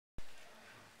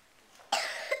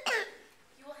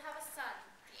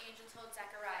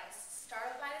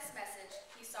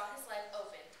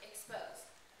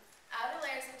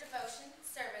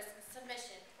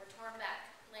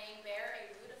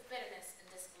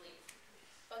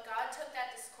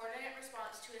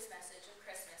to his message of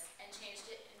Christmas and changed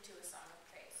it into a song of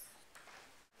praise.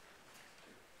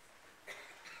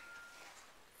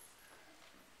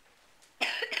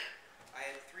 I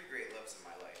had three great loves in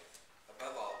my life.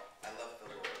 Above all, I loved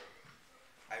the Lord.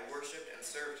 I worshipped and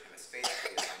served him as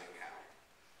faithfully as I knew how.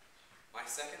 My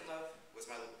second love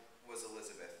was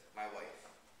Elizabeth, my wife.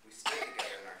 We stood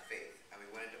together in our faith, and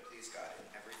we wanted to please God in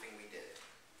everything we did.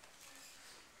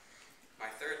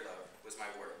 My third love was my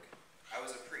work. I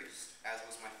was a priest, as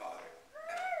was my father,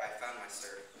 and I found my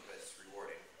service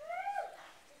rewarding.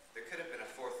 There could have been a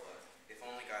fourth love, if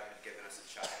only God had given us a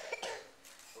child.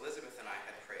 Elizabeth and I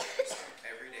had prayed for a son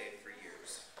every day for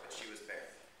years, but she was barren.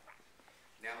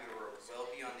 Now we were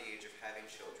well beyond the age of having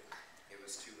children. It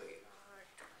was too late.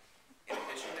 In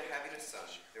addition to having a son,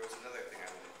 there was another thing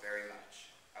I wanted very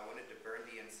much. I wanted to burn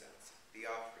the incense, the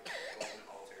offering, the golden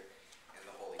altar, and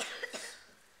the holy place.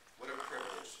 What a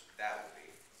privilege that would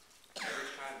be.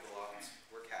 Every time the lots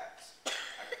were cast,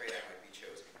 I prayed I might be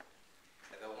chosen.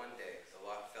 And though one day the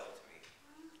lot fell to me,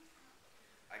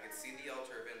 I could see the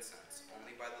altar of incense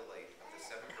only by the light of the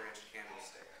 7-branched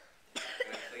candlestick.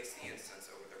 When I placed the incense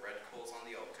over the red coals on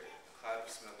the altar, a cloud of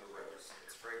smoke arose.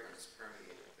 Its fragrance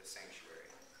permeated the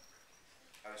sanctuary.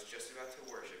 I was just about to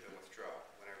worship and withdraw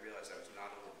when I realized I was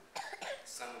not alone.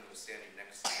 Someone was standing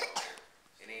next to the altar,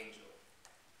 an angel.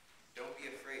 Don't be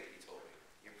afraid, he told me.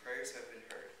 Your prayers have been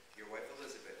heard. Your wife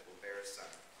Elizabeth will bear a son,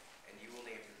 and you will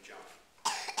name him John.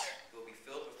 He will be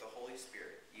filled with the Holy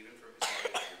Spirit, even from his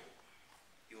mother's womb.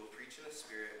 He will preach in the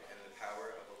Spirit and the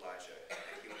power of Elijah,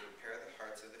 and he will prepare the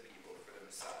hearts of the people for the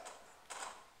Messiah.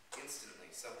 Instantly,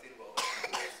 something welled up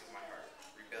in the depths of my heart.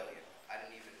 Rebellion. I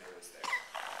didn't even know it was there.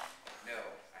 No,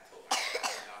 I told myself, that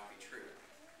could not be true.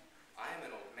 I am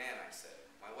an old man, I said.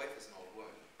 My wife is an old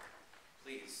woman.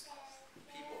 Please,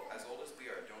 people as old as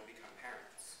we are don't become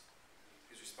parents.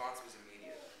 His response was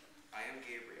immediate. I am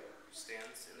Gabriel, who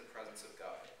stands in the presence of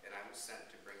God, and I was sent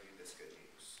to bring you this good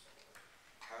news.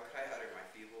 How could I utter my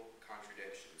feeble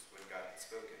contradictions when God had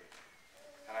spoken?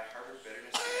 Had I harbored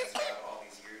bitterness against God all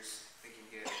these years, thinking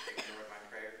he had ignored my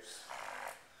prayers?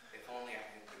 If only I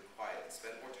had been quiet and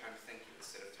spent more time thinking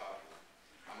instead of talking,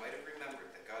 I might have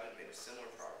remembered that God had made a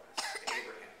similar promise to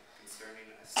Abraham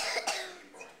concerning a son to be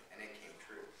born, and it came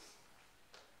true.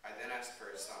 I then asked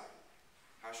for a sign.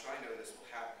 How shall I know this will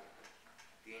happen?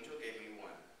 The angel gave me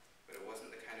one, but it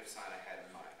wasn't the kind of sign I had in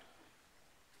mind.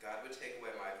 God would take away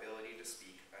my ability to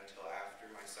speak until after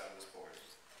my son was born,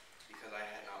 because I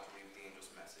had not believed the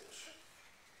angel's message.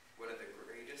 One of the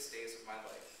greatest days of my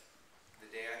life,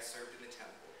 the day I served in the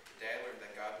temple, the day I learned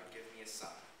that God would give me a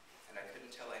son, and I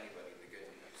couldn't tell anybody the good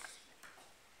news.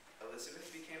 Elizabeth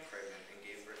became pregnant and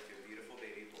gave birth to a beautiful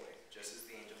baby boy, just as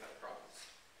the angel had promised.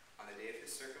 On the day of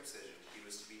his circumcision, he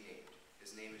was to be named.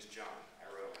 His name is John, I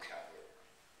wrote on a tablet.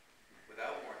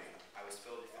 Without warning, I was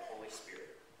filled with the Holy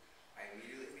Spirit. I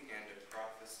immediately began to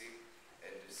prophesy and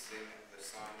to sing the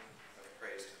song of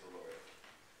praise to the Lord.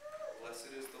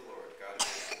 Blessed is the Lord, God of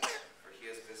Israel, for he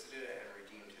has visited and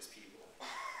redeemed his people,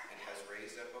 and has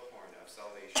raised up a horn of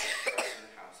salvation for us in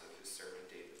the house of his servant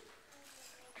David.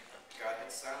 God had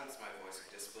silenced my voice of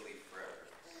disbelief forever.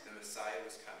 The Messiah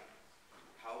was coming.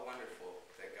 How wonderful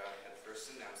that God had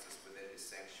first announced this within his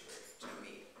sanctuary to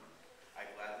me. I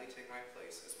gladly take my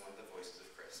place as one of the voices of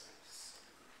Christmas.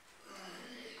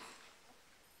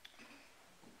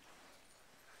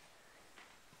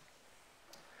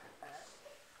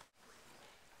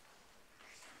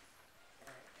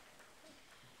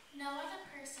 No other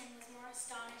person was more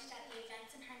astonished at the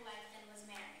events in her life than was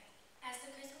Mary. As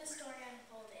the Christmas story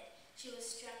unfolded, she was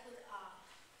struck with awe.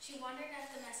 She wondered at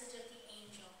the message of the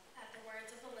angel, at the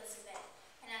words of Elizabeth,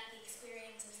 and at the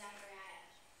experience of Zachariah.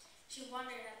 She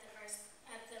wondered at the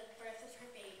birth of her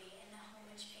baby and the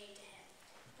homage paid to him.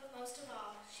 But most of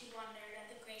all, she wondered at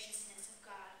the graciousness of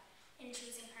God in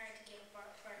choosing her to give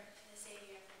birth to the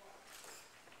Savior of the world.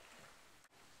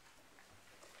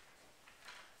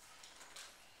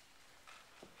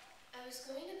 I was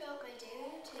going about my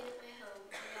daily routine at my home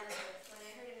in Nazareth when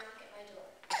I heard a knock at my door.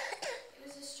 It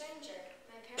was a stranger.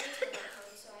 My parents were not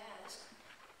home, so I asked,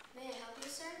 "May I help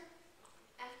you, sir?"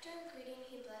 After greeting,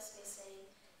 he blessed me, saying,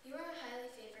 "You are a highly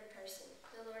favored person.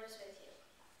 The Lord is with you."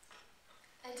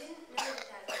 I didn't know what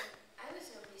that meant. I was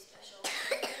nobody special.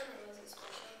 My family wasn't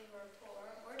special. We were poor,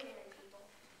 ordinary people.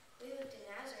 We lived in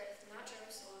Nazareth, not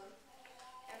Jerusalem.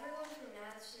 Everyone from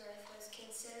Nazareth was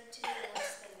considered to be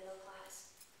less than middle class.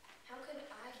 How could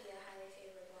I be a highly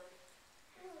favored one?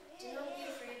 "Do not be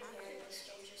afraid, Mary," the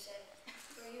stranger said,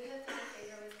 "for you have found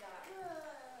favor with God."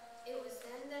 It was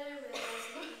then that I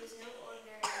realized that he was no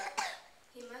ordinary man.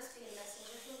 He must be a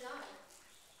messenger from God.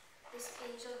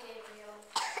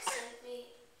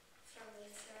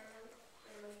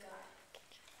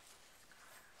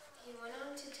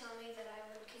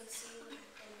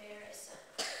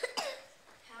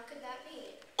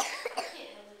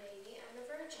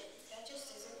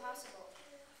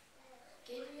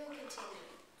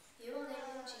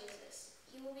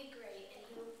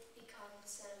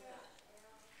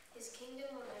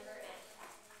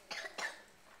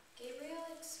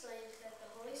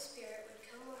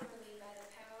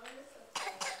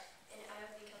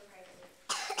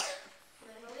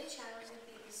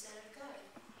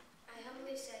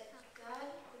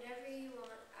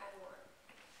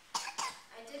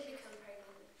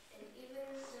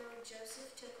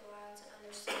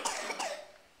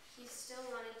 he still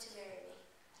wanted to marry me.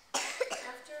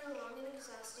 After a long and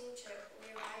exhausting trip, we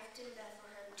arrived in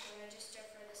Bethlehem to register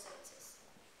for the census.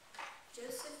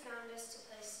 Joseph found us a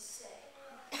place to stay.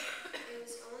 It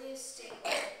was only a stable,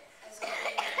 as I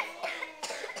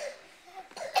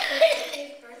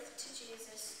gave birth to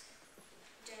Jesus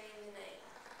during the night.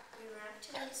 We wrapped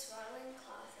him in swaddling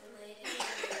cloth and laid him in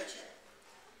the manger.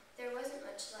 There wasn't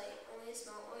much light, only a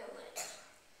small oil lamp.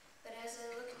 But as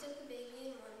I looked at the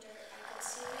baby in wonder, I could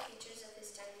see the features of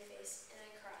his tiny face, and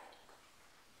I cried.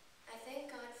 I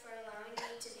thank God for allowing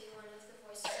me to be one of the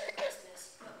voices of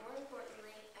Christmas, but more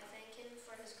importantly, I thank him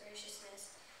for his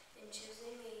graciousness in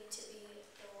choosing me to be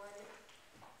the one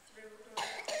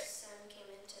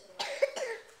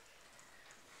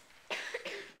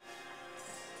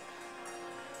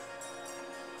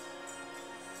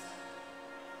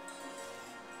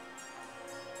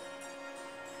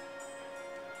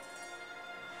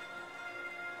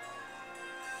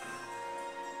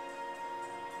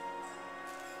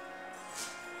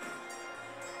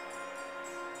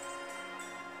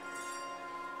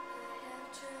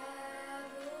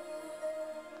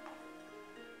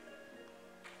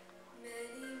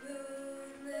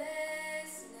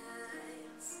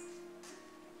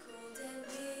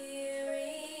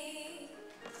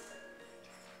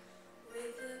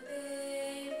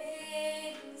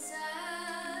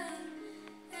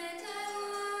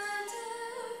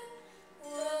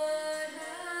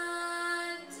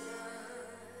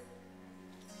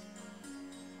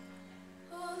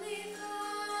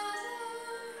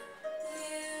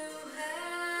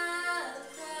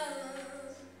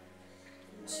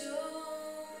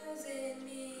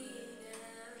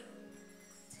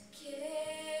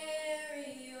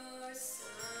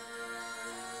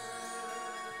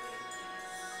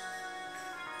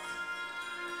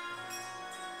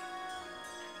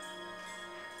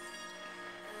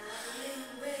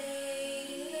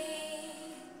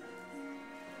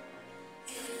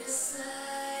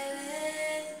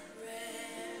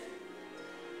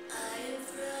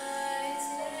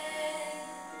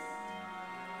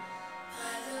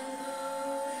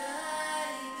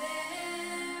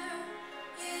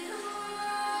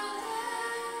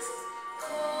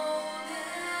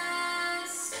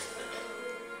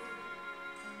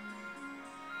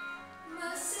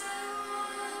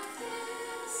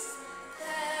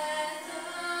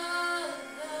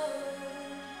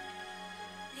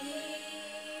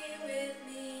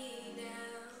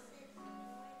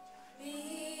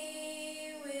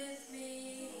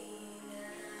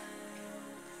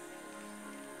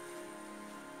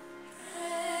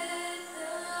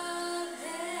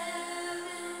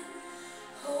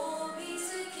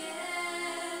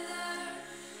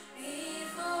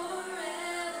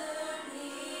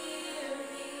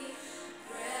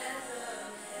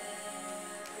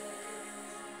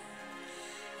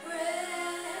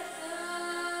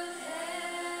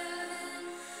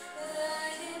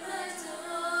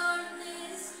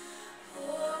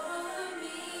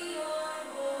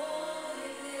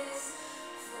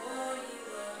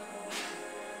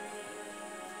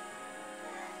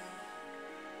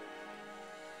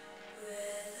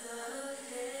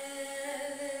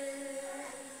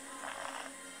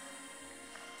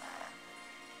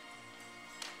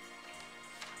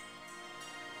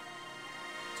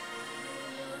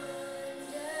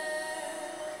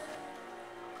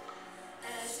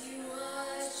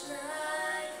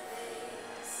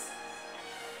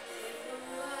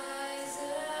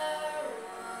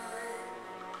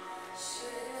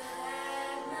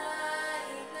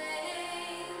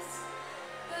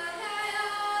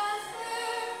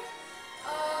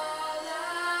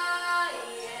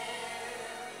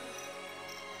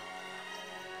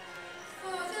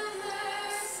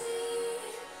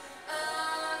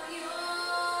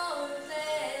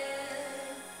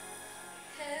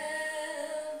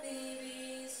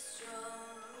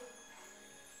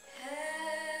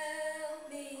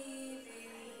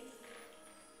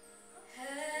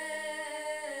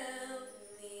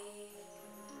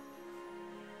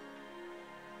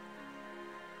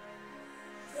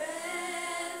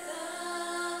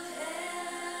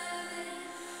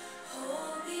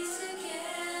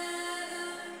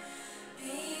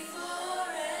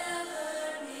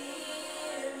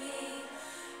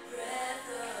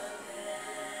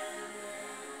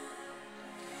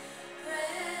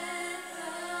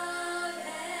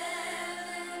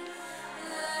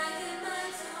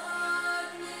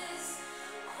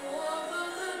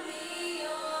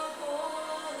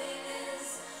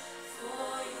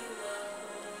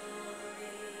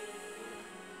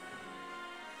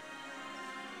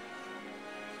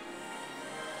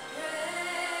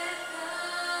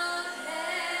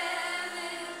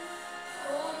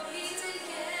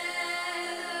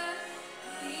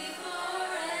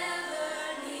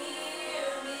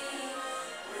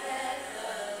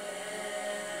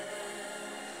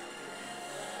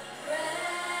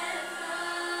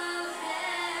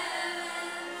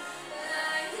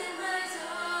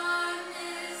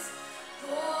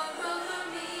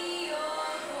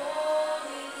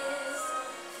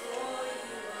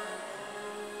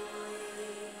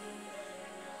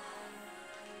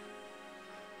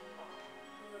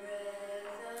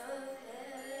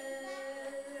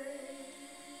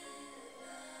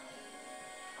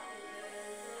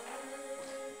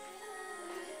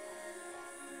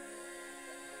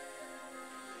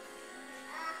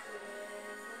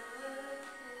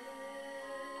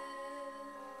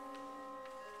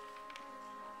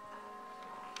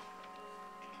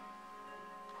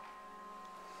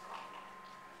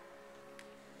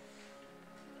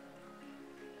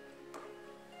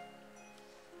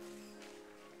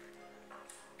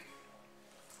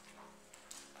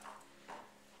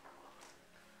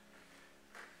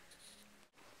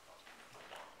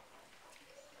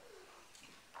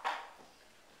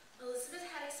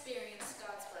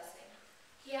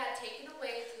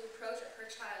reproach of her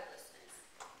childlessness.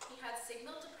 He had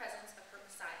signaled the presence of her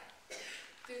Messiah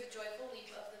through the joyful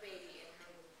leap of the baby in her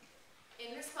womb.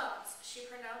 In response, she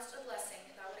pronounced a blessing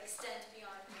that would extend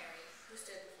beyond Mary, who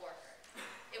stood before